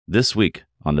this week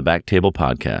on the Back Table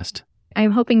Podcast.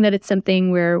 I'm hoping that it's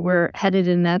something where we're headed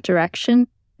in that direction.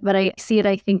 But I see it,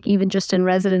 I think, even just in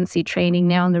residency training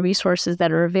now and the resources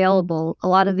that are available, a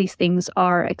lot of these things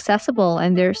are accessible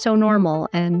and they're so normal.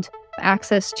 And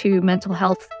access to mental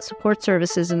health support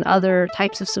services and other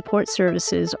types of support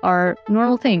services are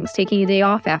normal things. Taking a day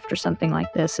off after something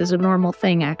like this is a normal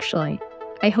thing, actually.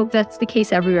 I hope that's the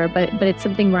case everywhere, but it's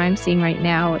something where I'm seeing right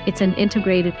now. It's an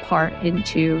integrated part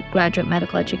into graduate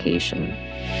medical education.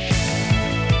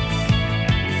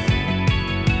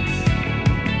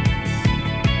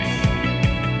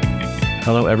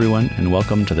 Hello, everyone, and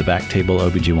welcome to the Back Table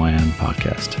OBGYN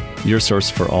podcast, your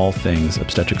source for all things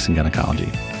obstetrics and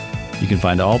gynecology. You can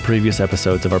find all previous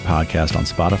episodes of our podcast on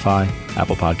Spotify,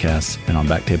 Apple Podcasts, and on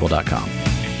backtable.com.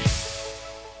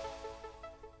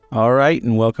 All right,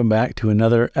 and welcome back to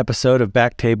another episode of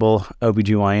Back Table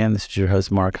OBGYN. This is your host,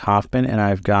 Mark Hoffman, and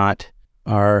I've got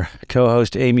our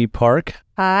co-host, Amy Park.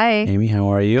 Hi. Amy, how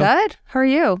are you? Good. How are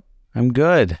you? I'm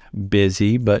good.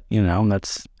 Busy, but,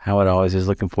 that's how it always is.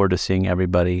 Looking forward to seeing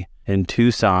everybody in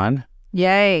Tucson.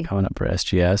 Yay. Coming up for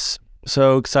SGS.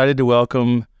 So excited to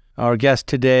welcome our guest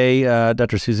today,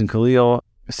 Dr. Susan Khalil,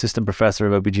 Assistant Professor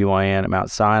of OBGYN at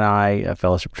Mount Sinai, a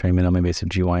fellowship trained minimally invasive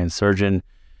GYN surgeon.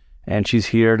 And she's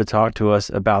here to talk to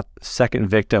us about second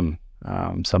victim,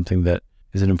 something that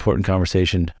is an important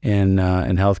conversation in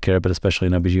healthcare, but especially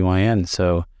in OBGYN.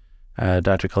 So,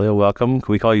 Dr. Khalil, welcome.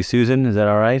 Can we call you Susan? Is that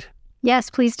all right? Yes,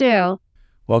 please do.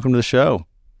 Welcome to the show.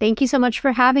 Thank you so much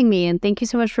for having me, and thank you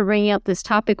so much for bringing up this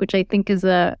topic, which I think is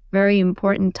a very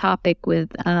important topic with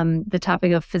the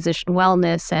topic of physician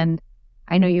wellness. And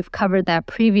I know you've covered that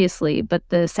previously, but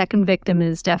the second victim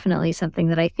is definitely something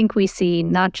that I think we see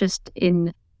not just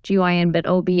in GYN, but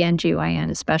OB and GYN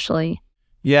especially.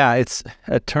 Yeah, it's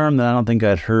a term that I don't think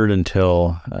I'd heard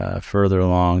until further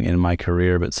along in my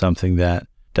career, but something that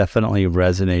definitely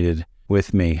resonated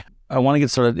with me. I want to get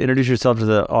started. Introduce yourself to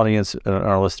the audience,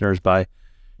 our listeners, by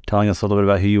telling us a little bit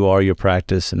about who you are, your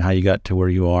practice, and how you got to where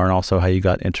you are, and also how you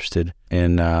got interested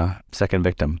in second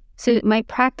victim. So my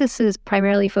practice is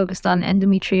primarily focused on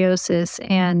endometriosis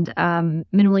and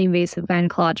minimally invasive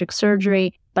gynecologic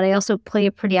surgery, but I also play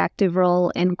a pretty active role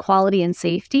in quality and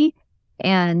safety.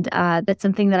 And that's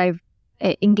something that I've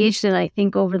engaged in, I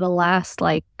think, over the last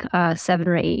 7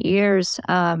 or 8 years.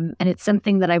 And it's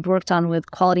something that I've worked on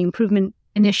with quality improvement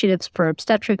initiatives for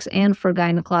obstetrics and for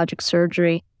gynecologic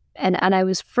surgery. And I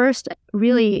was first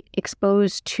really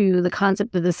exposed to the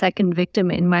concept of the second victim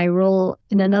in my role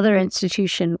in another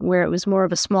institution where it was more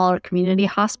of a smaller community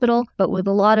hospital, but with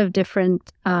a lot of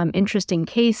different interesting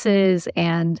cases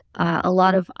and a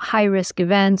lot of high-risk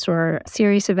events or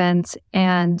serious events.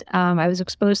 And I was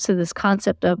exposed to this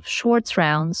concept of Schwartz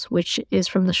rounds, which is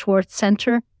from the Schwartz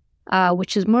Center,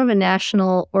 which is more of a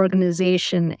national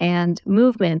organization and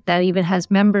movement that even has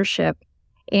membership.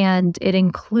 And it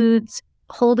includes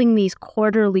holding these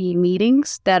quarterly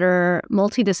meetings that are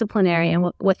multidisciplinary.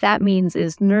 And what that means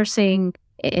is nursing,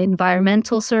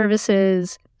 environmental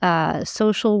services,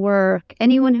 social work,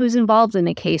 anyone who's involved in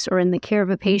a case or in the care of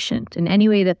a patient in any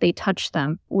way that they touch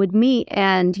them would meet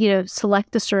and,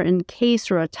 select a certain case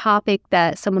or a topic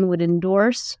that someone would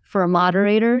endorse for a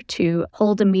moderator to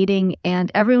hold a meeting,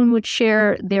 and everyone would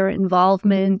share their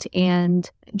involvement and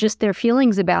just their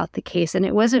feelings about the case. And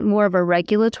it wasn't more of a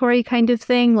regulatory kind of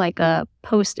thing, like a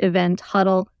post-event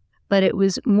huddle, but it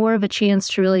was more of a chance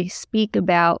to really speak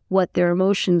about what their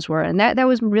emotions were. And that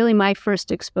was really my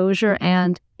first exposure.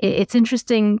 And it's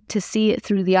interesting to see it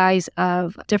through the eyes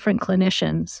of different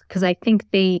clinicians, because I think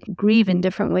they grieve in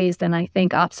different ways than I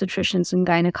think obstetricians and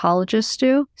gynecologists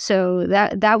do. So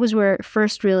that was where it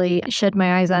first really shed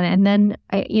my eyes on it. And then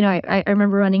I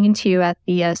remember running into you at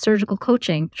the surgical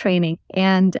coaching training.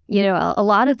 And, a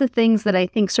lot of the things that I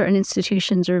think certain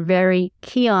institutions are very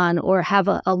key on or have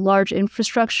a large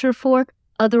infrastructure for,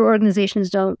 other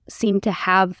organizations don't seem to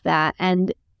have that.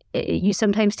 And you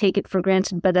sometimes take it for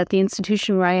granted, but at the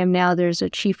institution where I am now, there's a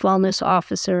chief wellness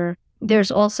officer.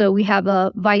 We have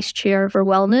a vice chair for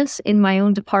wellness in my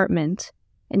own department.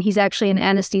 And he's actually an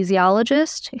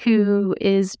anesthesiologist who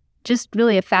is just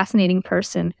really a fascinating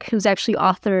person who's actually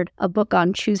authored a book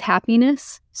on Choose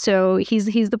Happiness. So he's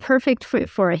the perfect fit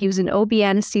for it. He was an OB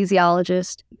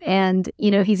anesthesiologist, and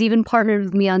he's even partnered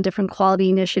with me on different quality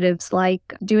initiatives like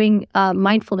doing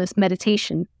mindfulness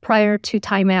meditation prior to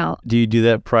timeout. Do you do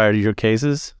that prior to your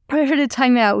cases? Prior to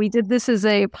timeout, we did this as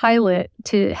a pilot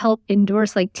to help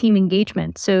endorse team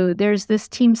engagement. So there's this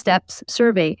Team Steps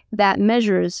survey that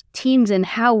measures teams and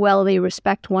how well they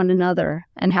respect one another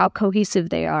and how cohesive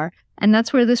they are. And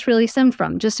that's where this really stemmed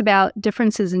from, just about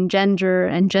differences in gender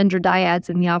and gender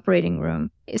dyads in the operating room.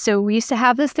 So we used to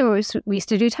have this thing where we used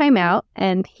to do timeout,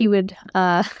 and he would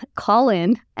call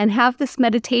in and have this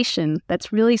meditation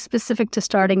that's really specific to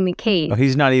starting the case. Oh,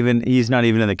 he's not even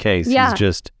in the case. Yeah.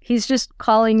 He's just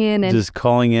calling in and just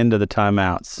calling into the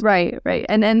timeouts. Right.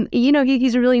 And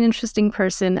he's a really interesting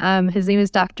person. His name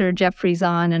is Dr. Jeffrey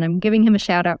Zahn, and I'm giving him a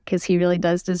shout out because he really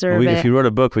does deserve it. If you wrote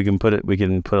a book, we can put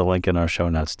a link in our show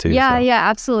notes too. Yeah,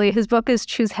 absolutely. His book is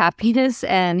Choose Happiness,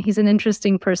 and he's an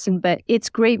interesting person, but it's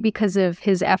great because of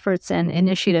his efforts and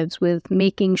initiatives with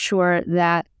making sure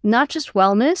that not just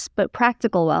wellness, but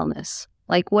practical wellness,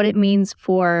 like what it means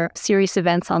for serious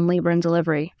events on labor and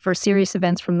delivery, for serious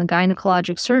events from the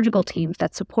gynecologic surgical teams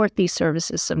that support these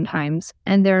services sometimes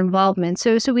and their involvement.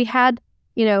 So we have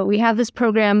this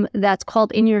program that's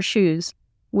called In Your Shoes,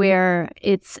 where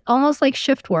it's almost like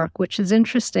shift work, which is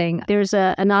interesting. There's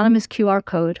an anonymous QR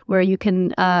code where you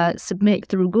can submit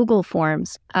through Google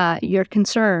Forms your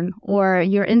concern or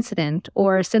your incident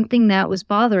or something that was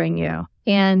bothering you.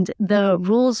 And the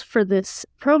rules for this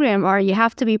program are you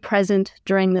have to be present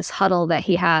during this huddle that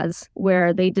he has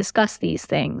where they discuss these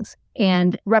things.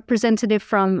 And representative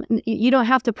from, you don't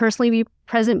have to personally be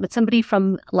present, but somebody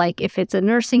from, like, if it's a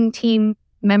nursing team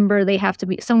member,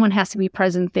 someone has to be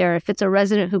present there. If it's a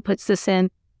resident who puts this in,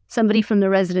 somebody from the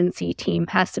residency team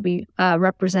has to be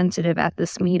representative at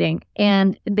this meeting.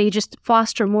 And they just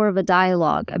foster more of a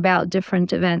dialogue about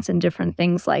different events and different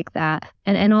things like that.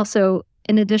 And also,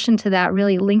 in addition to that,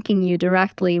 really linking you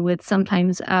directly with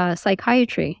sometimes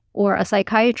psychiatry or a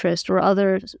psychiatrist or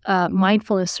other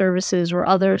mindfulness services or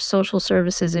other social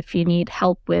services if you need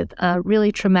help with a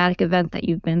really traumatic event that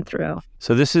you've been through.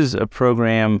 So this is a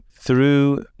program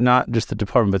through not just the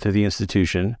department, but through the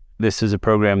institution. This is a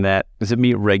program that, does it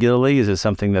meet regularly? Is it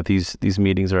something that these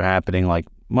meetings are happening like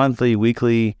monthly,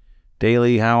 weekly,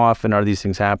 daily? How often are these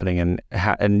things happening?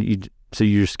 So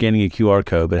you're scanning a QR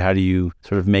code, but how do you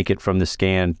sort of make it from the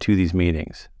scan to these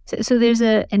meetings? So there's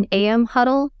an AM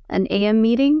huddle, an AM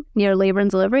meeting near labor and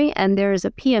delivery, and there's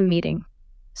a PM meeting.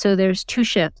 So there's two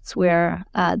shifts where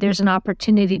there's an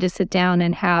opportunity to sit down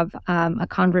and have a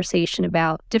conversation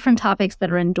about different topics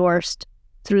that are endorsed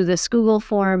through this Google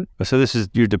form. So this is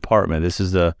your department. This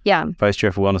is the Vice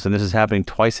Chair for Wellness, and this is happening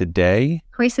twice a day?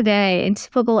 Twice a day, in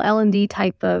typical L&D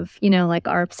type of, like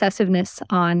our obsessiveness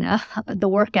on the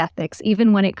work ethics,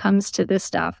 even when it comes to this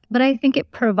stuff. But I think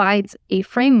it provides a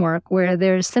framework where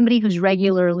there's somebody who's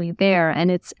regularly there,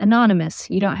 and it's anonymous.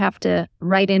 You don't have to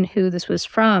write in who this was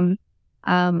from.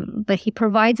 But he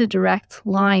provides a direct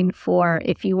line for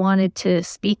if you wanted to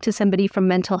speak to somebody from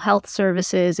mental health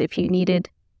services, if you needed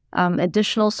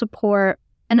additional support.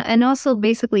 And also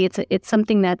basically it's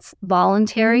something that's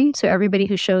voluntary. So everybody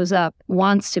who shows up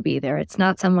wants to be there. It's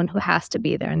not someone who has to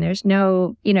be there. And there's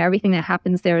no, everything that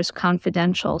happens there is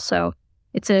confidential. So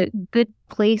it's a good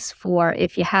place for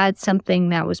if you had something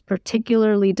that was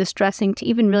particularly distressing to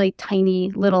even really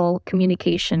tiny little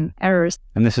communication errors.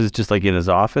 And this is just like in his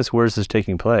office? Where is this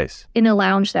taking place? In a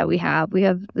lounge that we have. We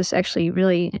have this actually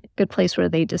really good place where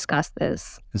they discuss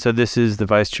this. And so this is the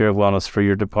Vice Chair of Wellness for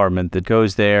your department that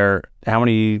goes there. How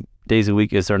many days a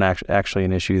week is there actually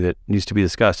an issue that needs to be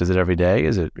discussed? Is it every day?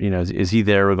 Is it, is he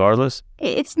there regardless?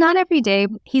 It's not every day.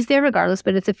 He's there regardless,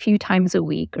 but it's a few times a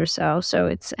week or so.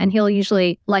 And he'll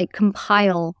usually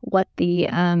compile what the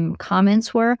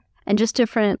comments were and just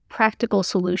different practical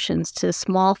solutions to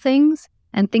small things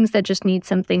and things that just need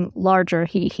something larger.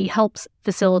 He helps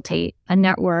facilitate a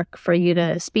network for you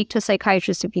to speak to a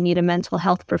psychiatrist if you need a mental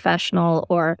health professional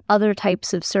or other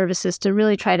types of services to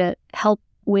really try to help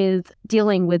with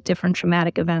dealing with different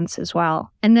traumatic events as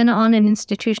well. And then on an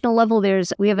institutional level,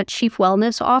 we have a chief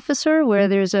wellness officer where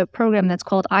there's a program that's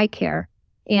called iCare.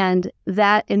 And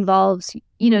that involves,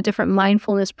 different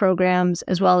mindfulness programs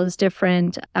as well as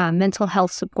different mental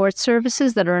health support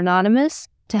services that are anonymous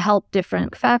to help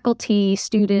different faculty,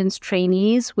 students,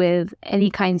 trainees with any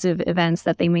kinds of events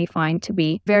that they may find to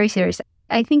be very serious.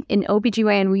 I think in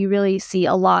OBGYN, we really see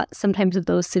a lot sometimes of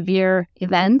those severe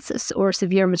events or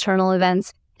severe maternal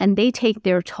events, and they take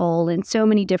their toll in so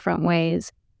many different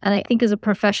ways. And I think as a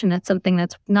profession, that's something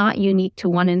that's not unique to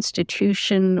one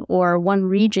institution or one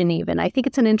region even. I think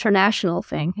it's an international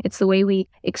thing. It's the way we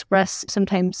express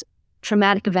sometimes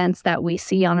traumatic events that we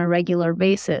see on a regular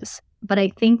basis. But I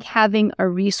think having a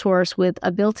resource with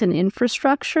a built-in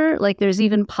infrastructure, like there's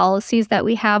even policies that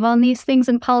we have on these things,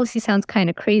 and policy sounds kind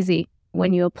of crazy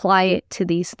when you apply it to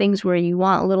these things where you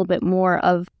want a little bit more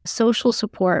of social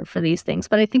support for these things.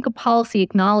 But I think a policy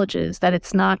acknowledges that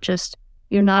it's not just,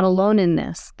 you're not alone in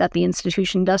this, that the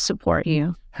institution does support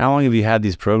you. How long have you had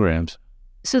these programs?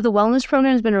 So the wellness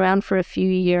program has been around for a few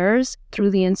years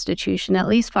through the institution, at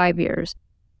least 5 years.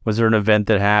 Was there an event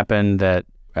that happened that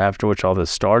after which all this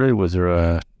started? Was there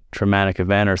a traumatic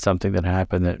event or something that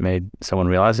happened that made someone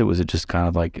realize it? Was it just kind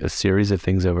of like a series of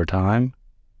things over time?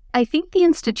 I think the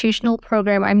institutional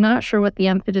program, I'm not sure what the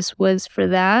impetus was for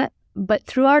that, but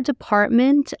through our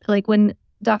department, like when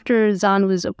Dr. Zahn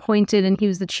was appointed and he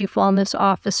was the chief wellness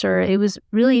officer, it was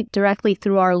really directly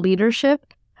through our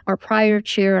leadership. Our prior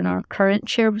chair and our current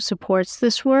chair who supports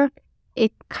this work.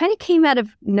 It kind of came out of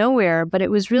nowhere, but it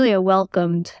was really a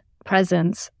welcomed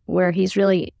presence where he's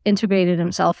really integrated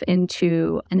himself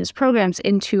into, and his programs,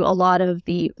 into a lot of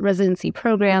the residency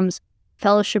programs,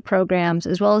 fellowship programs,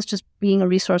 as well as just being a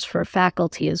resource for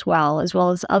faculty as well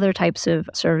as other types of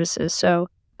services. So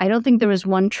I don't think there was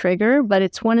one trigger, but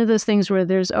it's one of those things where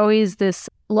there's always this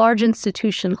large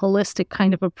institution, holistic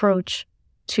kind of approach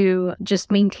to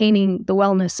just maintaining the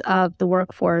wellness of the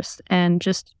workforce and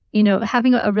just,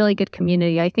 having a really good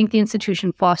community. I think the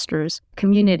institution fosters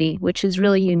community, which is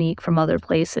really unique from other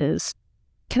places.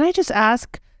 Can I just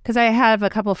ask, because I have a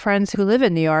couple of friends who live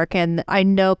in New York, and I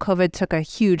know COVID took a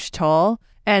huge toll,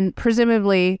 and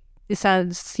presumably,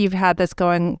 since you've had this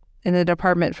going in the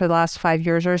department for the last 5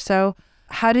 years or so,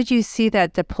 how did you see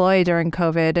that deploy during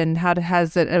COVID, and how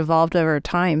has it evolved over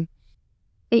time?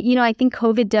 I think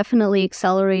COVID definitely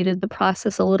accelerated the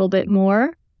process a little bit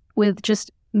more with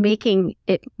just making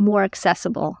it more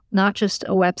accessible, not just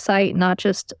a website, not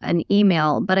just an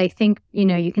email, but I think,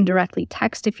 you can directly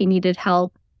text if you needed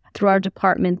help. Through our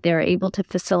department, they're able to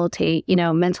facilitate,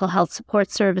 mental health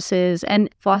support services and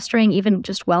fostering even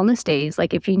just wellness days.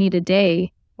 Like if you need a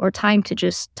day or time to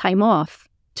just time off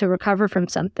to recover from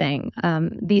something,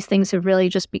 these things have really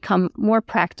just become more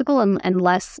practical and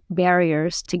less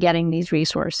barriers to getting these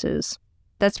resources.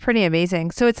 That's pretty amazing.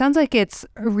 So it sounds like it's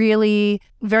really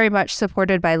very much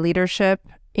supported by leadership,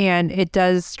 and it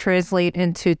does translate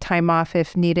into time off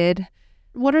if needed.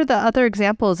 What are the other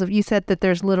examples of, you said that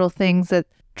there's little things that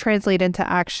translate into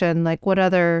action, like what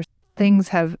other things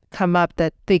have come up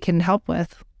that they can help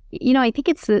with? I think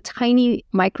it's the tiny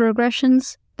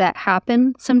microaggressions that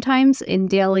happen sometimes in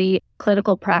daily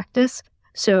clinical practice.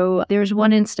 So there's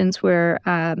one instance where,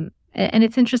 and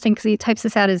it's interesting because he types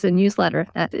this out as a newsletter,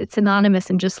 that it's anonymous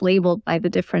and just labeled by the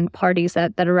different parties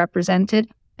that are represented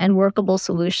and workable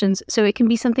solutions. So it can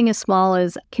be something as small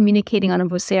as communicating on a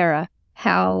vocera,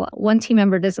 how one team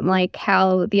member doesn't like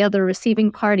how the other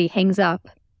receiving party hangs up,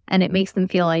 and it makes them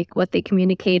feel like what they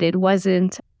communicated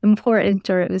wasn't important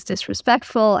or it was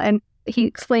disrespectful. And he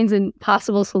explains in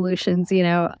possible solutions,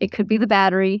 it could be the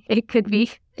battery, it could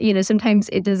be, sometimes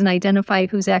it doesn't identify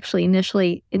who's actually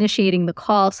initially initiating the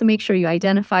call. So make sure you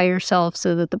identify yourself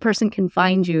so that the person can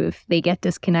find you if they get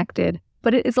disconnected.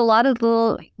 But it's a lot of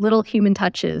little human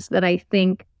touches that I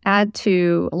think add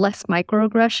to less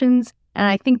microaggressions. And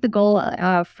I think the goal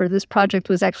for this project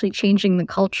was actually changing the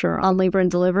culture on labor and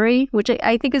delivery, which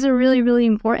I think is a really, really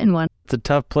important one. It's a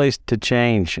tough place to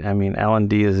change. I mean,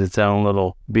 L&D is its own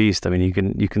little beast. I mean,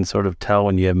 you can sort of tell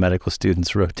when you have medical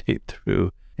students rotate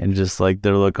through and just like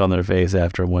their look on their face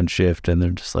after one shift, and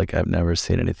they're just like, I've never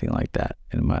seen anything like that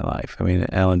in my life. I mean,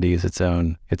 L&D is its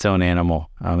own animal.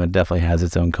 It definitely has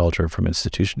its own culture from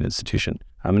institution to institution.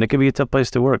 And it can be a tough place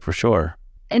to work for sure.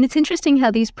 And it's interesting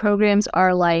how these programs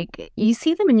are like, you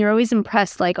see them and you're always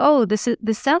impressed, like, oh, this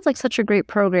sounds like such a great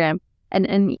program.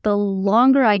 And the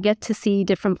longer I get to see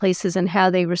different places and how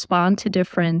they respond to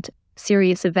different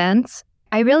serious events,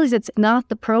 I realize it's not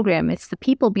the program, it's the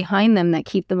people behind them that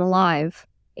keep them alive.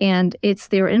 And it's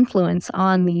their influence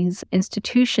on these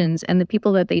institutions and the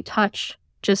people that they touch,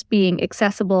 just being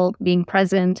accessible, being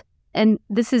present. And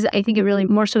this is, I think it really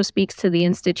more so speaks to the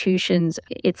institutions.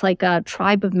 It's like a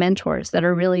tribe of mentors that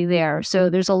are really there. So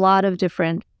there's a lot of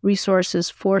different resources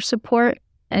for support.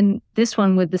 And this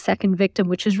one with the second victim,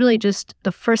 which is really just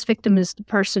the first victim is the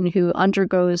person who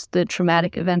undergoes the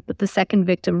traumatic event, but the second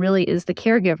victim really is the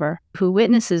caregiver who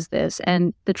witnesses this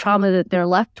and the trauma that they're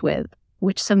left with,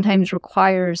 which sometimes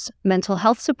requires mental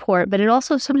health support, but it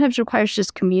also sometimes requires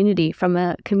just community from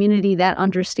a community that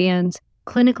understands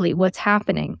clinically what's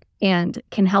happening and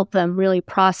can help them really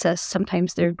process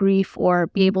sometimes their grief or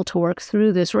be able to work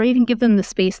through this, or even give them the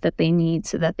space that they need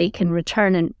so that they can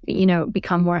return and,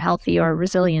 become more healthy or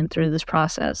resilient through this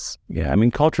process. Yeah, I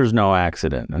mean, culture is no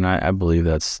accident, and I believe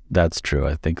that's true.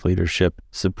 I think leadership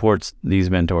supports these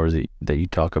mentors that you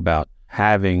talk about,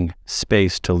 having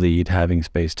space to lead, having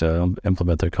space to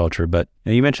implement their culture. But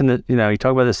you mentioned that, you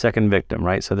talk about the second victim,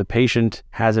 right? So the patient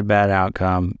has a bad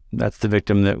outcome. That's the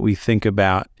victim that we think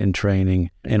about in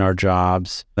training, in our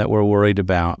jobs, that we're worried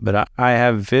about. But I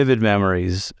have vivid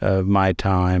memories of my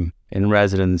time in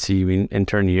residency,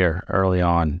 intern year, early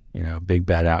on, big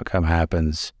bad outcome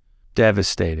happens.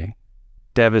 Devastating.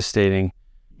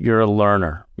 you're a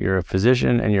learner. You're a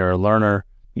physician and you're a learner.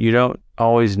 You don't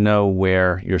always know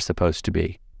where you're supposed to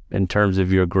be in terms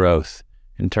of your growth,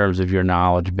 in terms of your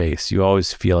knowledge base. You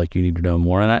always feel like you need to know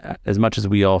more. And as much as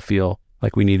we all feel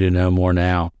like we need to know more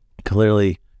now,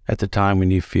 clearly at the time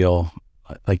when you feel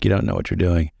like you don't know what you're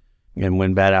doing, and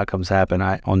when bad outcomes happen,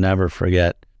 I'll never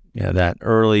forget, that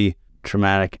early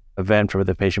traumatic event for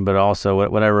the patient, but also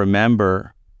what I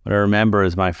remember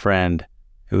is my friend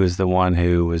who was the one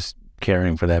who was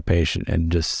caring for that patient,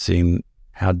 and just seeing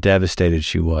how devastated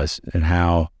she was and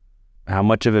how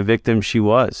much of a victim she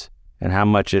was and how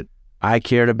much I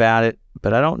cared about it,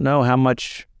 but I don't know how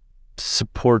much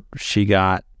support she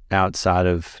got outside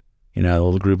of, the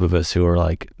little group of us who were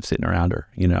like sitting around her,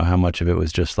 how much of it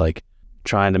was just like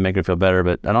trying to make her feel better.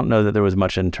 But I don't know that there was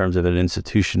much in terms of an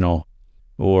institutional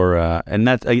or, and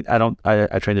that's, I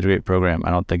trained at a great program. I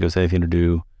don't think it was anything to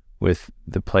do with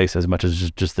the place as much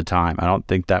as just the time. I don't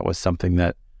think that was something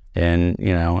that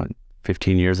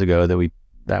 15 years ago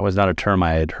that was not a term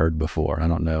I had heard before. I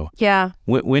don't know. Yeah.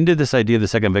 When did this idea of the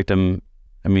second victim,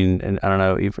 and I don't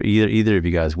know, either of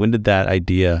you guys, when did that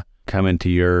idea come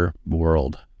into your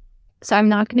world? So I'm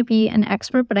not going to be an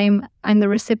expert, but I'm the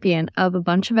recipient of a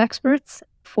bunch of experts.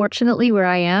 Fortunately, where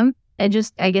I am, I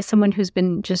guess someone who's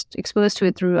been just exposed to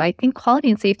it through, I think, quality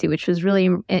and safety, which was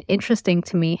really interesting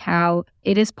to me, how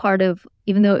it is part of,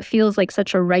 even though it feels like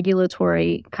such a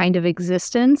regulatory kind of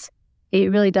existence, it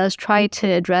really does try to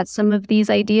address some of these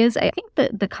ideas. I think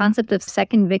that the concept of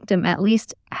second victim at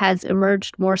least has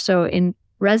emerged more so in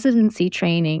residency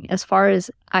training, as far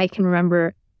as I can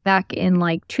remember, back in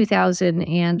like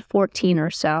 2014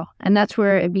 or so. And that's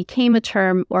where it became a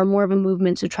term or more of a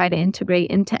movement to try to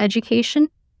integrate into education.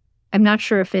 I'm not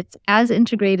sure if it's as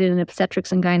integrated in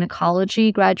obstetrics and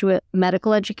gynecology, graduate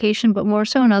medical education, but more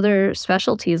so in other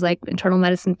specialties like internal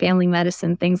medicine, family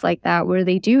medicine, things like that, where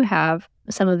they do have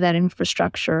some of that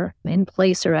infrastructure in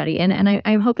place already. And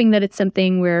I'm hoping that it's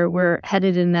something where we're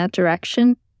headed in that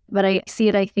direction. But I see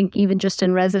it, I think, even just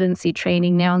in residency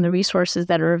training now and the resources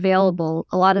that are available,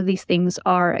 a lot of these things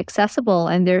are accessible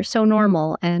and they're so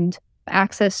normal. And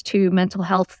access to mental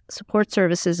health support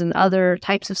services and other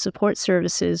types of support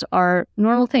services are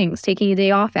normal things. Taking a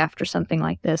day off after something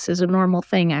like this is a normal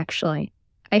thing, actually.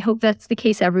 I hope that's the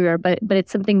case everywhere, but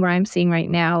it's something where I'm seeing right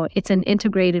now. It's an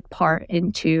integrated part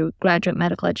into graduate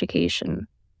medical education.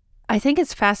 I think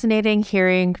it's fascinating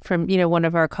hearing from, one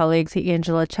of our colleagues,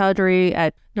 Angela Chowdhury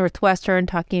at Northwestern,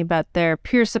 talking about their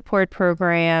peer support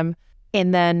program.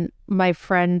 And then my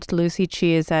friend Lucy Chi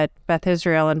is at Beth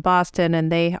Israel in Boston,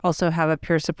 and they also have a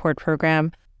peer support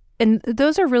program. And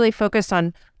those are really focused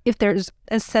on if there's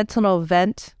a sentinel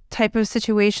event type of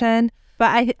situation. But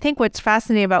I think what's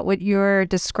fascinating about what you're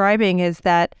describing is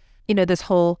that, this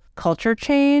whole culture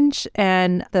change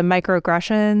and the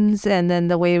microaggressions and then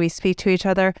the way we speak to each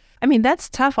other. That's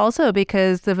tough also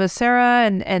because the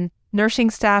Vocera and nursing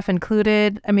staff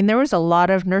included, there was a lot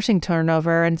of nursing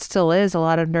turnover and still is a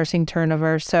lot of nursing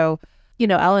turnover. So,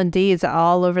 L&Ds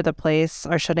all over the place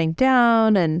are shutting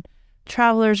down and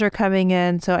travelers are coming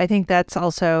in. So I think that's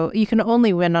also, you can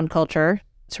only win on culture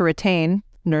to retain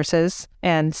nurses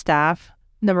and staff.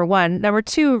 Number one. Number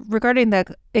two, regarding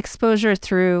the exposure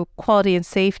through quality and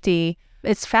safety,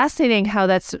 it's fascinating how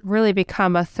that's really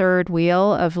become a third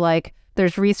wheel of like,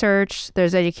 there's research,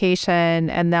 there's education,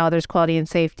 and now there's quality and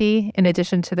safety in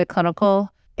addition to the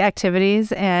clinical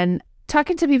activities. And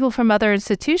talking to people from other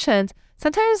institutions,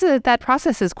 sometimes that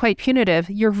process is quite punitive.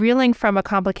 You're reeling from a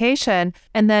complication,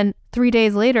 and then 3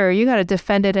 days later, you got to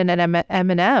defend it in an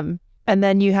M&M. And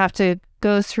then you have to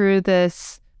go through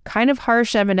this kind of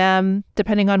harsh M&M,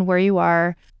 depending on where you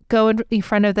are, go in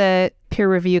front of the peer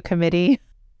review committee.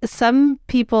 Some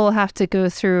people have to go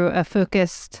through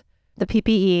the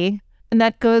PPE, and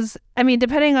that goes,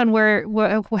 depending on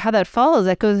how that follows,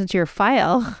 that goes into your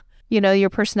file, your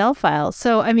personnel file.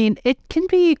 So, it can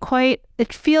be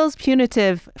it feels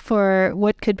punitive for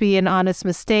what could be an honest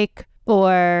mistake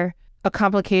or a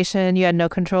complication you had no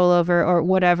control over or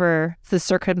whatever the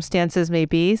circumstances may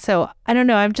be. So I don't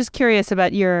know. I'm just curious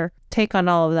about your take on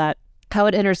all of that, how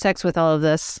it intersects with all of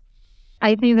this.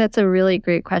 I think that's a really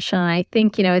great question. I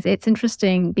think, it's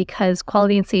interesting because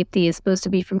quality and safety is supposed to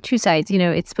be from two sides.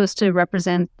 It's supposed to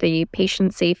represent the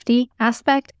patient safety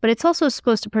aspect, but it's also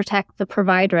supposed to protect the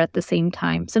provider at the same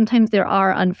time. Sometimes there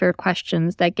are unfair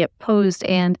questions that get posed,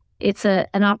 and it's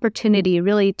an opportunity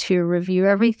really to review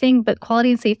everything. But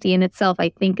quality and safety in itself, I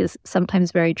think, is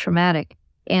sometimes very traumatic.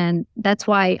 And that's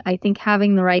why I think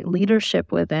having the right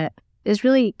leadership with it is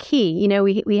really key.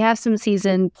 We have some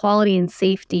seasoned quality and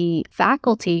safety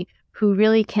faculty who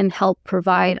really can help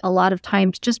provide a lot of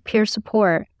times just peer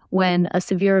support when a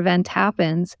severe event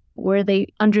happens, where they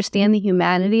understand the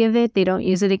humanity of it, they don't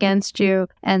use it against you,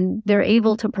 and they're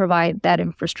able to provide that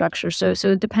infrastructure. So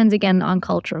it depends again on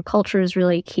culture. Culture is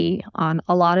really key on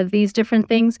a lot of these different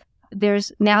things.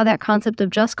 There's now that concept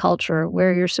of just culture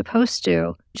where you're supposed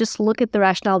to just look at the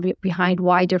rationale behind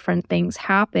why different things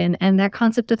happen. And that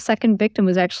concept of second victim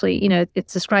was actually,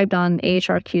 it's described on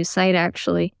AHRQ's site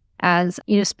actually as,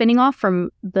 spinning off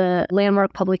from the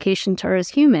landmark publication To Err Is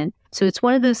Human. So it's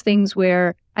one of those things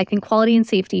where I think quality and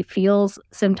safety feels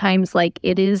sometimes like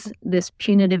it is this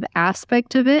punitive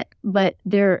aspect of it, but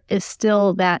there is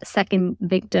still that second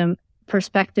victim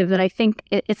perspective that I think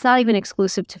it's not even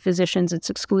exclusive to physicians, it's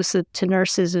exclusive to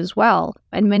nurses as well,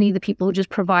 and many of the people who just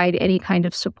provide any kind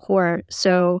of support.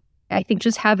 So I think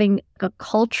just having a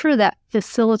culture that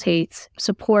facilitates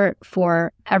support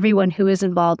for everyone who is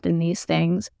involved in these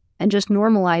things and just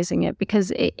normalizing it,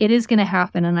 because it is going to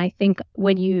happen. And I think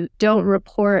when you don't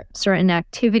report certain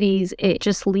activities, it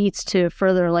just leads to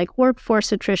further like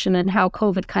workforce attrition, and how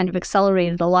COVID kind of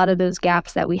accelerated a lot of those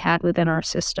gaps that we had within our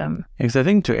system. Because I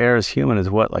think To Err Is Human is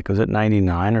what, like, was it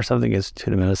 99 or something?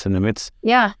 Institute of Medicine. I mean,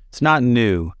 it's not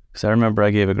new. Because I remember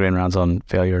I gave a grand rounds on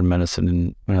failure in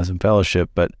medicine when I was in fellowship,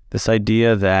 but this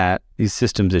idea that these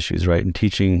systems issues, right, and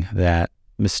teaching that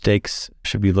mistakes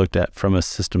should be looked at from a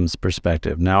systems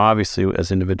perspective. Now, obviously,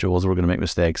 as individuals, we're going to make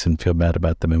mistakes and feel bad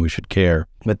about them, and we should care.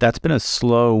 But that's been a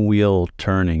slow wheel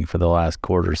turning for the last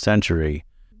quarter century,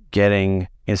 getting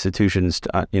institutions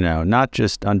to, not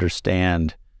just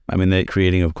understand, the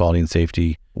creating of quality and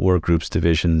safety work groups,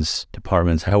 divisions,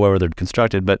 departments, however they're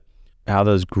constructed, but how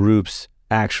those groups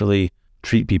actually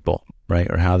treat people, right?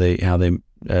 Or how they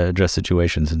address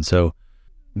situations. And so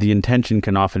the intention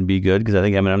can often be good, because I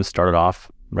think M&M started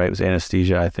off, right? It was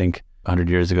anesthesia, I think, 100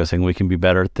 years ago, saying we can be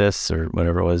better at this, or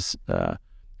whatever it was,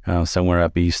 somewhere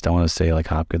up east, I want to say like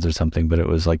Hopkins or something, but it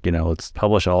was like, let's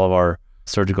publish all of our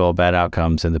surgical bad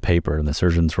outcomes in the paper. And the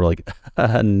surgeons were like,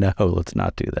 no, let's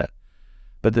not do that.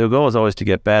 But the goal is always to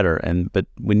get better. But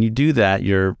when you do that,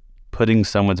 you're putting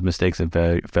someone's mistakes and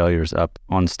failures up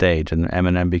on stage. And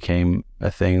M&M became a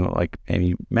thing, like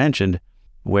Amy mentioned,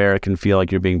 where it can feel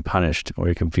like you're being punished, or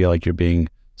you can feel like you're being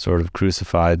sort of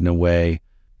crucified in a way.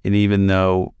 And even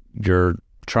though you're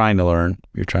trying to learn,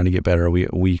 you're trying to get better,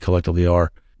 we collectively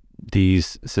are,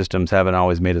 these systems haven't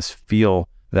always made us feel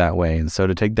that way. And so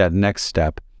to take that next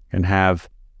step and have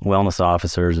wellness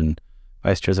officers and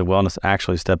vice chairs of wellness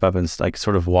actually step up and like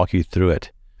sort of walk you through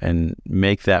it and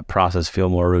make that process feel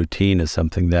more routine is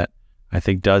something that I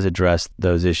think does address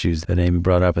those issues that Amy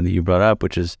brought up and that you brought up,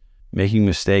 which is making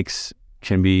mistakes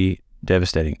can be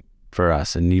devastating for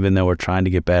us. And even though we're trying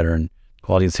to get better and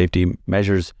quality and safety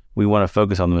measures, we want to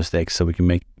focus on the mistakes so we can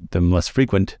make them less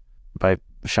frequent by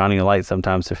shining a light.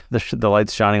 Sometimes the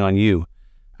light's shining on you,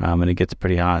 and it gets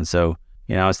pretty hot. And so,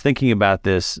 I was thinking about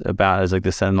this as like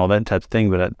the sentinel event type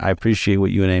thing, but I appreciate what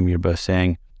you and Amy are both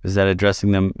saying, is that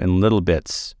addressing them in little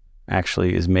bits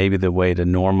actually is maybe the way to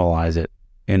normalize it,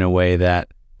 in a way that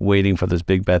waiting for those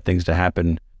big bad things to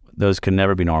happen, those can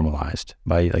never be normalized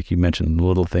by, like you mentioned,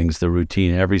 little things, the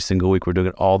routine. Every single week we're doing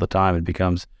it all the time. It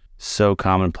becomes so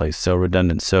commonplace, so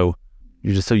redundant. So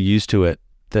you're just so used to it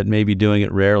that maybe doing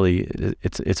it rarely,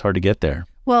 it's hard to get there.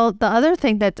 Well, the other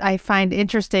thing that I find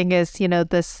interesting is,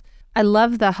 I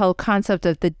love the whole concept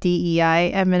of the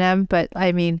DEI M&M, but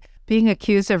being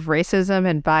accused of racism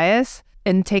and bias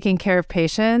and taking care of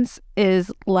patients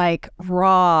is like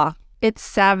raw. It's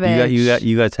savage.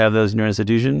 You guys have those in your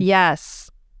institution? Yes.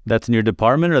 That's in your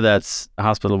department, or that's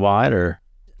hospital wide, or?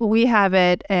 We have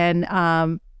it, and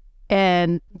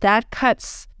that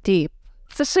cuts deep,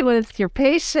 especially when it's your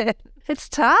patient. It's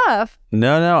tough.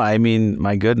 No.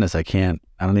 My goodness, I don't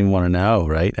even want to know,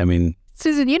 right?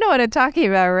 Susan, you know what I'm talking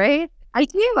about, right? I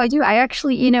do. I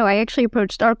actually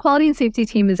approached our quality and safety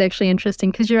team is actually interesting,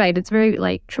 because you're right. It's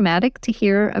very traumatic to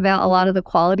hear about a lot of the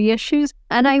quality issues.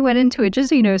 And I went into it just,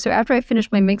 so after I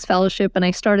finished my mixed fellowship and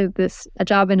I started a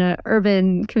job in an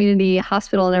urban community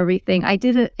hospital and everything, I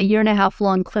did a 1.5 year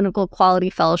long clinical quality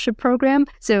fellowship program.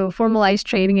 So formalized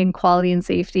training in quality and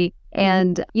safety.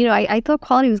 And, I thought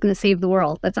quality was going to save the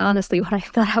world. That's honestly what I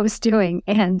thought I was doing.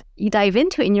 And you dive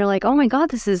into it and you're like, oh my God,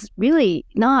 this is really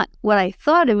not what I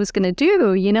thought it was going to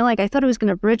do. I thought it was going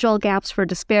to bridge all gaps for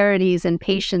disparities and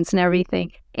patients and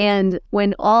everything. And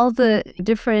when all the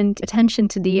different attention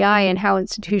to DEI and how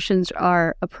institutions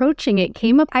are approaching it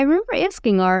came up, I remember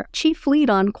asking our chief lead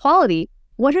on quality,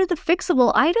 what are the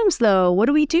fixable items though? What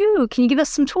do we do? Can you give us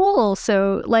some tools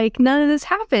so none of this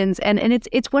happens? And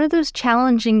it's one of those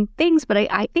challenging things, but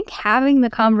I think having the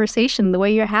conversation the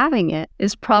way you're having it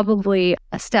is probably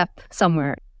a step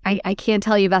somewhere. I can't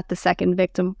tell you about the second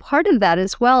victim. Part of that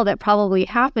as well, that probably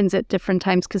happens at different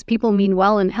times because people mean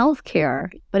well in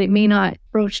healthcare, but it may not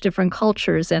broach different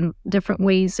cultures and different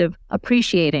ways of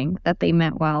appreciating that they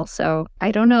meant well. So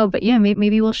I don't know, but yeah,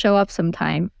 maybe we'll show up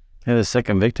sometime. Yeah, the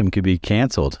second victim could be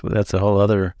canceled. That's a whole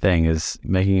other thing, is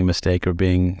making a mistake or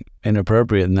being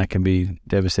inappropriate, and that can be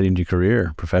devastating to your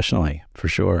career professionally, for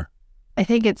sure. I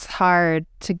think it's hard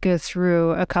to go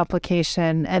through a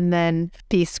complication and then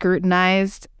be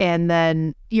scrutinized, and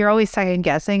then you're always second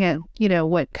guessing at,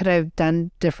 what could I have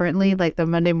done differently, like the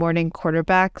Monday morning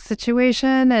quarterback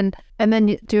situation, and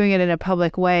then doing it in a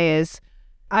public way is,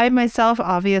 I myself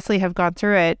obviously have gone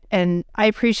through it, and I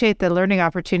appreciate the learning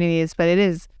opportunities, but it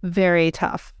is very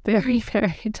tough, very,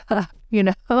 very tough,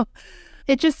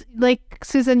 It just, like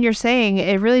Susan, you're saying,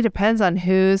 it really depends on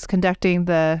who's conducting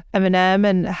the M&M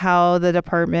and how the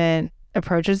department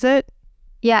approaches it.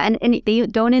 Yeah, and they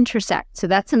don't intersect. So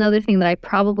that's another thing that I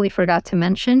probably forgot to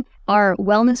mention. Our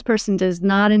wellness person does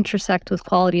not intersect with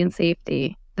quality and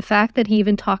safety. The fact that he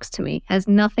even talks to me has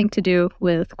nothing to do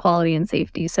with quality and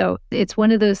safety. So it's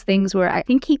one of those things where I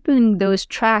think keeping those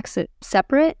tracks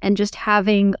separate and just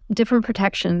having different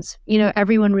protections,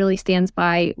 everyone really stands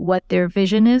by what their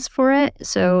vision is for it.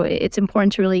 So it's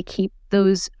important to really keep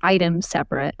those items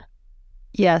separate.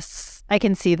 Yes, I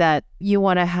can see that. You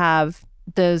want to have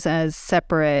those as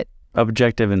separate.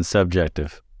 Objective and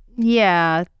subjective.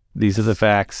 Yeah. These are the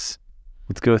facts.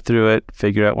 Let's go through it,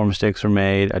 figure out where mistakes were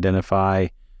made, identify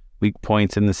weak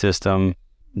points in the system,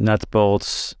 nuts,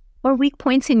 bolts. Or weak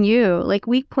points in you, like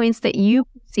weak points that you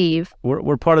perceive.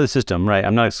 We're part of the system, right?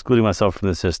 I'm not excluding myself from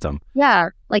the system. Yeah,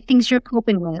 like things you're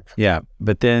coping with. Yeah,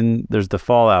 but then there's the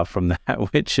fallout from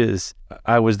that, which is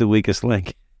I was the weakest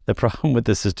link. The problem with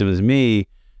the system is me,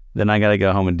 then I got to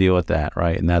go home and deal with that,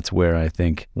 right? And that's where I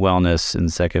think wellness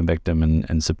and second victim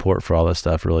and support for all this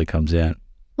stuff really comes in.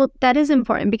 Well, that is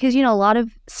important because, a lot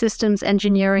of systems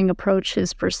engineering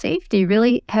approaches for safety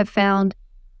really have found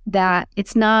that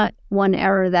it's not one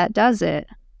error that does it.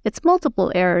 It's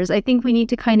multiple errors. I think we need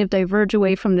to kind of diverge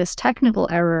away from this technical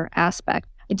error aspect.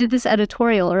 I did this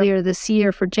editorial earlier this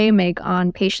year for JMEG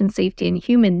on patient safety and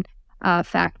human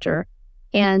factor.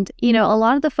 And, a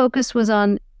lot of the focus was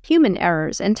on human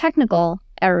errors and technical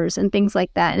errors and things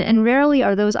like that. And rarely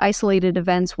are those isolated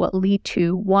events what lead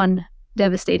to one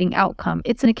devastating outcome.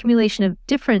 It's an accumulation of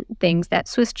different things. That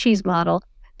Swiss cheese model,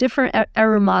 different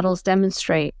error models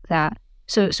demonstrate that.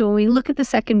 So when we look at the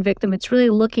second victim, it's really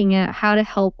looking at how to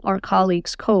help our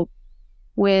colleagues cope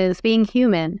with being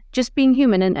human, just being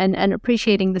human and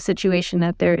appreciating the situation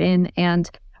that they're in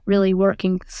and really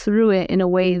working through it in a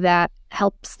way that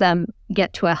helps them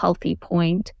get to a healthy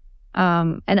point.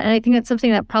 And I think that's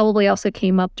something that probably also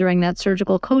came up during that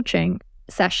surgical coaching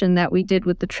session that we did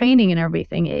with the training and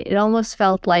everything. It almost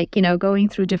felt like, going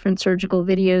through different surgical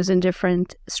videos and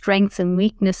different strengths and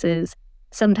weaknesses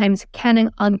sometimes can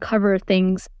uncover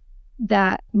things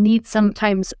that need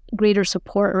sometimes greater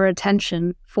support or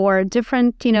attention for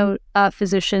different,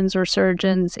 physicians or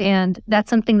surgeons. And that's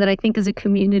something that I think as a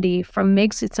community from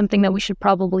MIGS, it's something that we should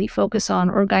probably focus on,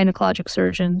 or gynecologic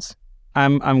surgeons.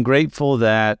 I'm grateful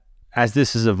that as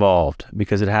this has evolved,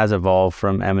 because it has evolved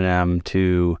from M&M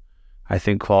to, I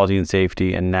think, quality and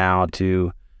safety, and now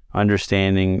to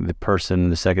understanding the person,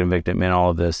 the second victim, and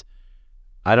all of this.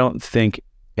 I don't think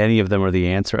any of them are the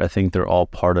answer. I think they're all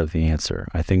part of the answer.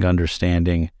 I think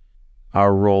understanding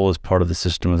our role as part of the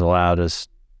system has allowed us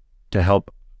to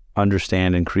help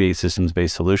understand and create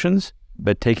systems-based solutions,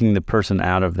 but taking the person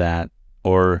out of that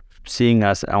or seeing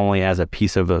us only as a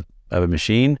piece of a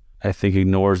machine, I think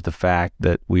ignores the fact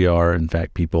that we are, in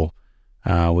fact, people.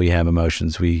 We have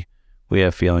emotions. We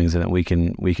have feelings, and that we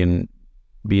can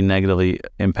be negatively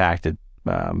impacted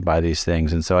by these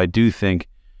things. And so I do think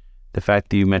the fact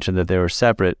that you mentioned that they were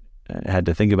separate, I had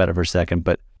to think about it for a second,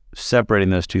 but separating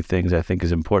those two things I think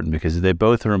is important because they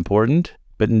both are important,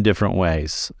 but in different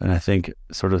ways. And I think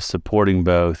sort of supporting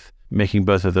both, making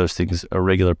both of those things a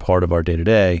regular part of our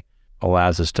day-to-day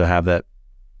allows us to have that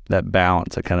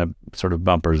balance, that kind of sort of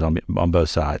bumpers on both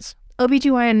sides.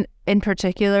 OBGYN in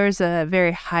particular is a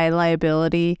very high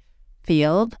liability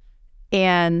field.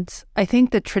 And I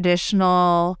think the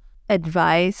traditional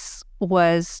advice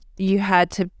was you had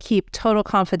to keep total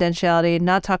confidentiality,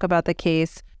 not talk about the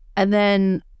case. And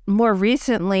then more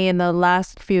recently, in the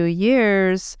last few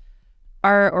years,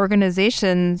 our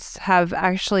organizations have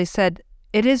actually said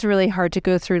it is really hard to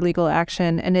go through legal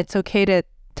action, and it's okay to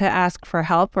ask for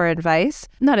help or advice.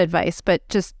 Not advice, but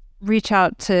just reach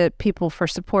out to people for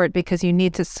support because you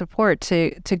need to support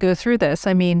to go through this.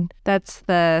 I mean, that's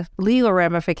the legal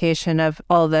ramification of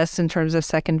all this in terms of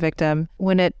second victim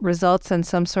when it results in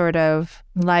some sort of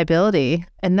liability.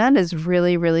 And that is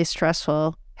really, really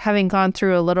stressful. Having gone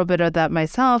through a little bit of that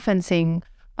myself and seeing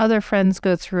other friends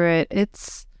go through it,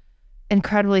 it's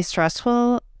incredibly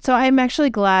stressful. So I'm actually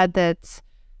glad that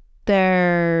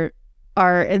there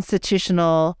are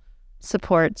institutional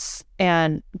supports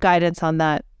and guidance on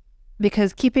that,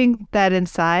 because keeping that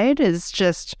inside is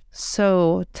just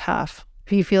so tough.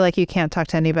 You feel like you can't talk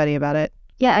to anybody about it.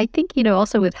 Yeah, I think,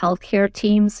 also with healthcare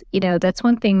teams, that's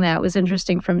one thing that was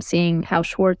interesting from seeing how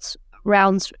Schwartz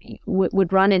rounds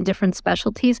would run in different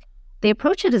specialties. They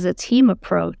approach it as a team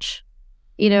approach,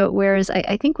 whereas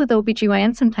I think with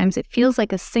OBGYN sometimes it feels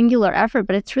like a singular effort,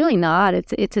 but it's really not.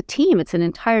 It's a team. It's an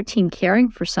entire team caring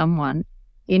for someone,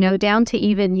 down to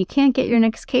even you can't get your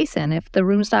next case in if the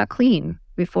room's not clean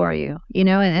before you,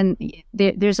 and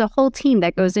there's a whole team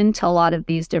that goes into a lot of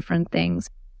these different things.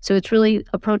 So it's really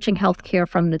approaching healthcare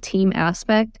from the team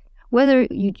aspect, whether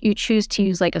you choose to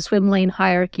use like a swim lane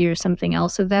hierarchy or something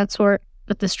else of that sort,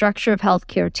 but the structure of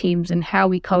healthcare teams and how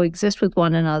we coexist with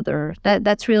one another,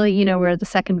 that's really, where the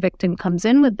second victim comes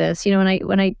in with this.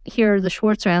 When I hear the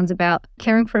Schwartz rounds about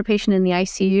caring for a patient in the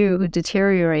ICU who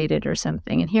deteriorated or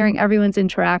something and hearing everyone's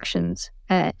interactions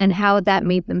and how that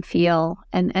made them feel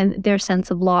and their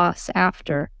sense of loss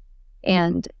after.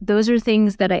 And those are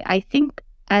things that I think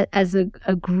as a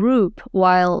group,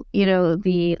 while,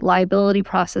 the liability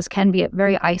process can be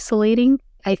very isolating,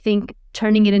 I think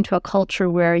turning it into a culture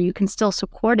where you can still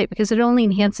support it, because it only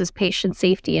enhances patient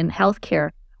safety in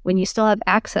healthcare when you still have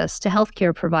access to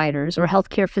healthcare providers or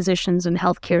healthcare physicians and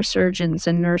healthcare surgeons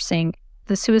and nursing.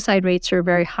 The suicide rates are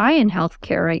very high in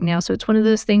healthcare right now. So it's one of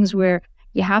those things where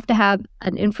you have to have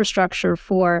an infrastructure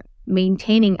for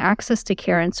maintaining access to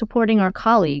care and supporting our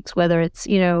colleagues, whether it's,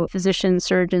 physicians,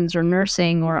 surgeons, or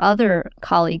nursing or other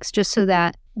colleagues, just so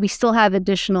that we still have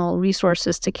additional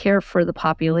resources to care for the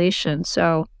population.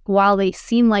 So while they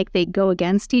seem like they go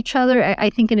against each other, I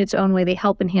think in its own way, they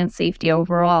help enhance safety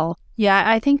overall. Yeah,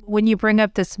 I think when you bring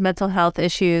up this mental health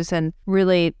issues and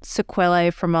really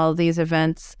sequelae from all of these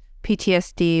events,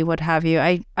 PTSD, what have you,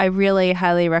 I really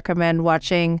highly recommend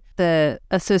watching the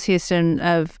Association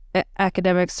of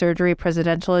Academic Surgery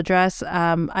presidential address.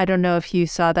 I don't know if you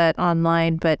saw that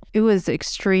online, but it was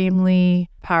extremely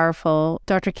powerful.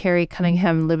 Dr. Carrie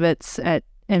Cunningham-Libetz at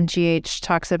MGH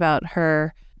talks about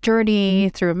her journey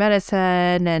through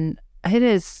medicine, and it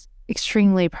is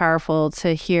extremely powerful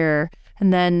to hear.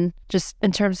 And then just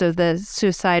in terms of the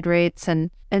suicide rates and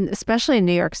especially in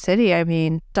New York City, I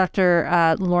mean, Dr.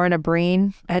 Lorna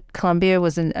Breen at Columbia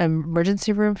was an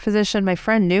emergency room physician. My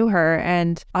friend knew her,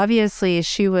 and obviously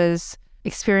she was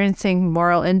experiencing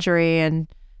moral injury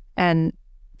and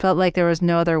felt like there was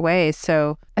no other way.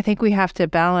 So I think we have to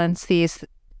balance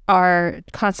our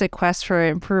constant quest for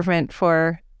improvement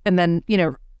and then,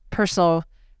 personal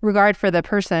regard for the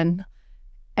person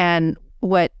and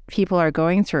what people are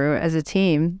going through as a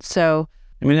team. So,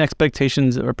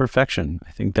 expectations are perfection.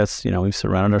 I think that's, we've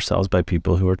surrounded ourselves by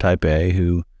people who are type A,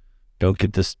 who don't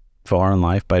get this far in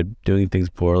life by doing things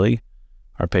poorly.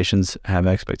 Our patients have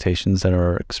expectations that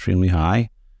are extremely high.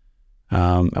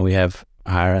 And we have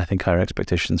higher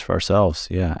expectations for ourselves.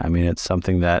 Yeah. It's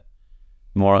something that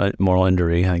moral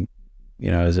injury, I think,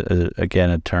 is again,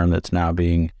 a term that's now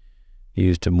being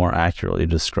used to more accurately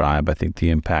describe, I think, the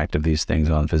impact of these things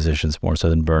on physicians more so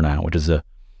than burnout, which is a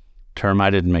term, I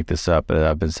didn't make this up, but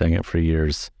I've been saying it for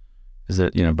years, is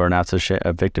that, burnout's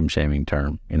a victim shaming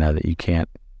term, that you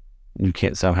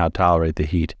can't somehow tolerate the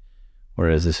heat.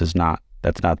 Whereas that's not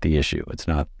the issue. It's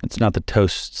not the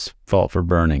toast's fault for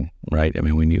burning, right?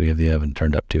 We have the oven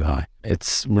turned up too high.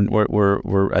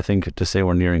 We're I think to say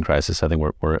we're nearing crisis, I think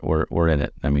we're in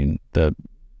it. The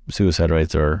suicide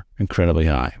rates are incredibly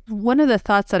high. One of the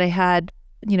thoughts that I had,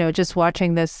 just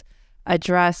watching this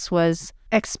address was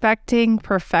expecting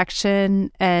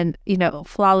perfection and,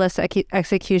 flawless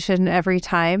execution every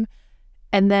time,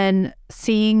 and then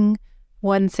seeing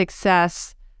one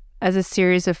success as a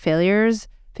series of failures,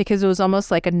 because it was almost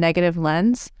like a negative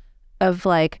lens of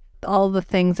like all the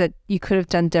things that you could have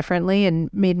done differently and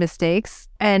made mistakes.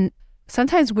 And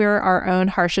sometimes we're our own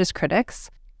harshest critics.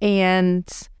 And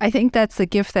I think that's the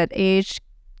gift that age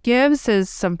gives, is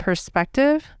some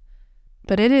perspective,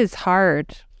 but it is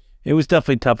hard. It was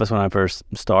definitely toughest when I first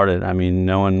started.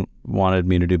 No one wanted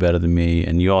me to do better than me.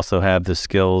 And you also have the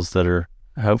skills that are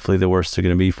hopefully the worst are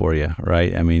going to be for you,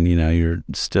 right? You're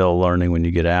still learning when you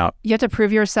get out. You have to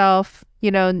prove yourself,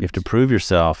 You have to prove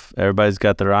yourself. Everybody's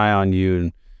got their eye on you.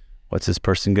 And what's this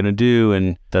person going to do?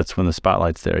 And that's when the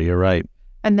spotlight's there. You're right.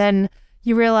 And then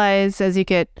you realize as you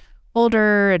get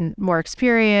older and more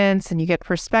experience and you get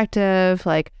perspective,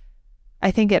 like,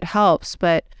 I think it helps,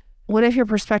 but what if your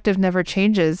perspective never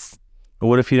changes?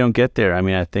 What if you don't get there? I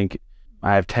mean, I think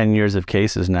I have 10 years of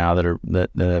cases now that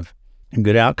have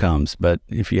good outcomes, but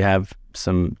if you have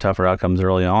some tougher outcomes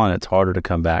early on, it's harder to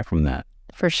come back from that.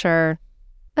 For sure.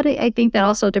 But I think that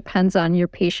also depends on your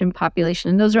patient population.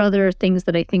 And those are other things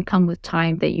that I think come with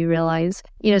time that you realize,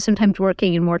 sometimes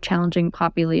working in more challenging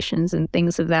populations and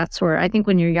things of that sort. I think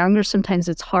when you're younger, sometimes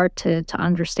it's hard to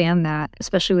understand that,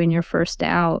 especially when you're first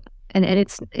out. And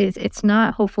it's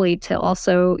not hopefully to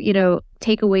also,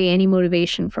 take away any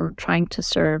motivation from trying to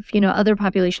serve, other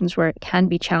populations where it can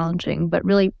be challenging, but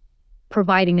really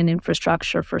providing an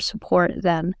infrastructure for support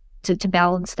then to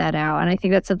balance that out. And I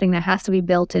think that's something that has to be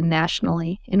built in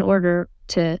nationally in order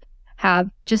to have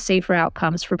just safer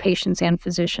outcomes for patients and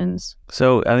physicians.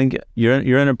 So I think you're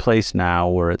in a place now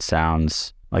where it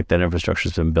sounds like that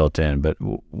infrastructure's been built in, but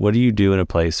what do you do in a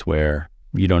place where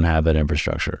you don't have that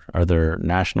infrastructure? Are there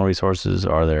national resources?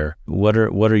 What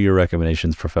are your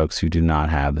recommendations for folks who do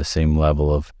not have the same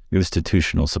level of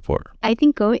institutional support? I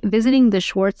think visiting the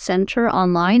Schwartz Center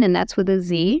online, and that's with a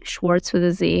Z, Schwartz with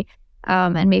a Z,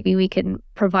 and maybe we can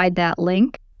provide that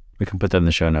link. We can put that in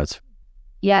the show notes.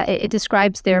 Yeah, it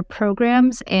describes their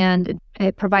programs and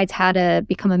it provides how to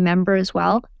become a member as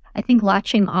well. I think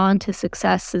latching on to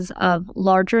successes of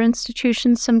larger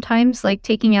institutions sometimes, like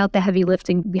taking out the heavy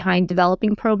lifting behind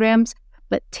developing programs,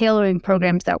 but tailoring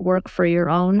programs that work for your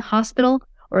own hospital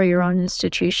or your own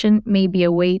institution may be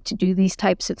a way to do these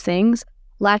types of things.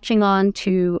 Latching on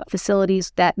to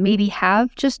facilities that maybe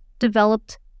have just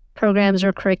developed programs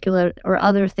or curricula or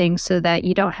other things so that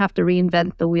you don't have to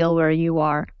reinvent the wheel where you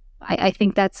are. I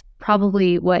think that's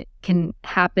probably what can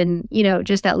happen,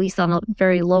 just at least on a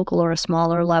very local or a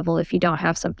smaller level if you don't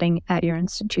have something at your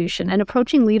institution. And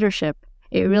approaching leadership,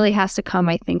 it really has to come,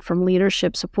 I think, from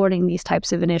leadership supporting these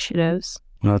types of initiatives.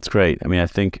 Well, that's great. I mean, I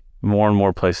think more and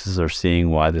more places are seeing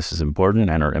why this is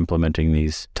important and are implementing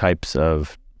these types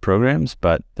of programs.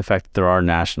 But the fact that there are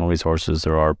national resources,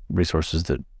 there are resources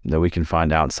that we can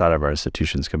find outside of our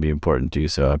institutions can be important too.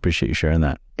 So I appreciate you sharing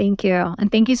that. Thank you.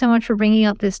 And thank you so much for bringing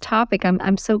up this topic.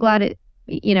 I'm so glad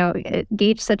it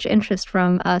gauged such interest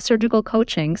from surgical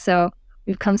coaching. So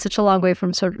we've come such a long way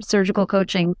from surgical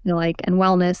coaching, and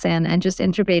wellness and just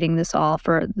integrating this all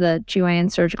for the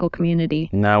GYN surgical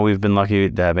community. Now we've been lucky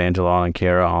to have Angela and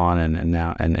Kara on and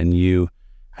now and you,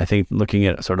 I think looking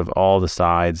at sort of all the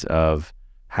sides of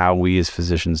how we as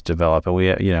physicians develop, and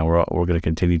we're going to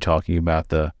continue talking about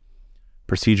the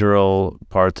procedural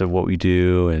parts of what we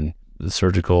do and the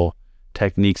surgical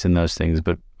techniques and those things.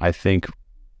 But I think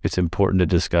it's important to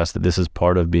discuss that this is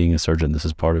part of being a surgeon. This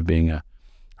is part of being a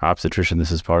obstetrician.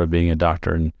 This is part of being a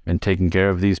doctor and taking care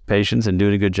of these patients and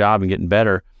doing a good job and getting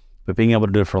better, but being able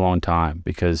to do it for a long time,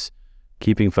 because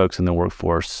keeping folks in the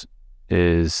workforce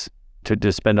is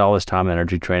to spend all this time and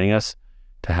energy training us,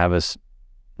 to have us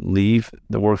leave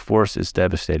the workforce is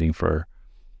devastating for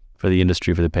the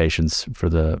industry, for the patients,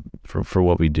 for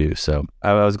what we do. So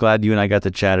I was glad you and I got to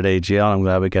chat at AGL. I'm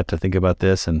glad we got to think about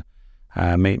this, and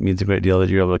it means a great deal that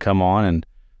you're able to come on. And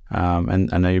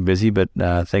I know you're busy, but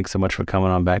thanks so much for coming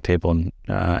on Backtable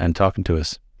and talking to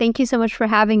us. Thank you so much for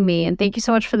having me, and thank you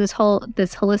so much for this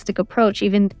holistic approach.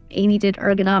 Even Amy did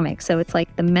ergonomics, so it's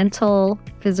like the mental,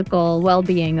 physical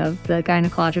well-being of the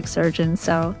gynecologic surgeon.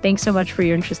 So thanks so much for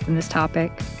your interest in this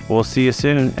topic. We'll see you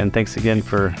soon, and thanks again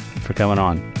for coming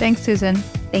on. Thanks, Susan.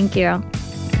 Thank you.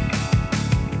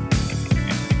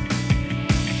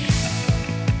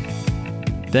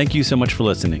 Thank you so much for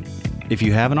listening. If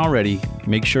you haven't already,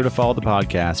 make sure to follow the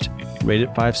podcast, rate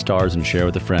it 5 stars, and share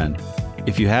with a friend.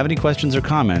 If you have any questions or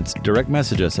comments, direct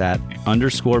message us at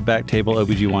 _Backtable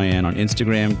OBGYN on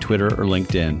Instagram, Twitter, or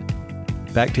LinkedIn.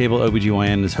 Backtable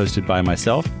OBGYN is hosted by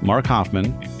myself, Mark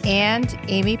Hoffman, and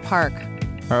Amy Park.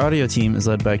 Our audio team is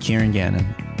led by Kieran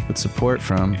Gannon, with support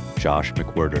from Josh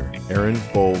McWhirter, Aaron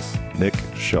Bowles, Nick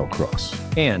Shellcross,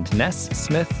 and Ness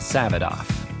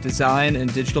Smith-Savadoff. Design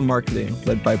and digital marketing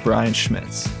led by Brian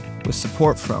Schmitz, with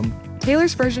support from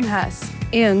Taylor's Version Hess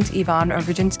and Ivan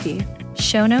Orgodzinsky.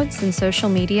 Show notes and social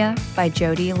media by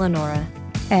Jody Lenora.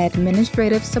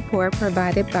 Administrative support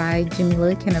provided by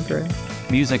Jamila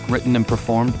Kennebrew. Music written and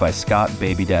performed by Scott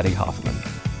Baby Daddy Hoffman.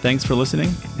 Thanks for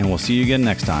listening, and we'll see you again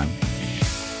next time.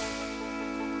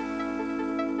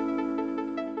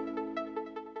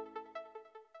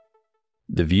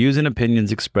 The views and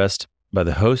opinions expressed by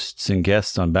the hosts and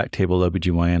guests on Backtable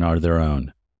OBGYN are their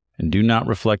own, and do not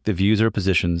reflect the views or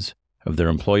positions of their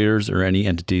employers or any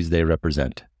entities they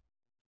represent.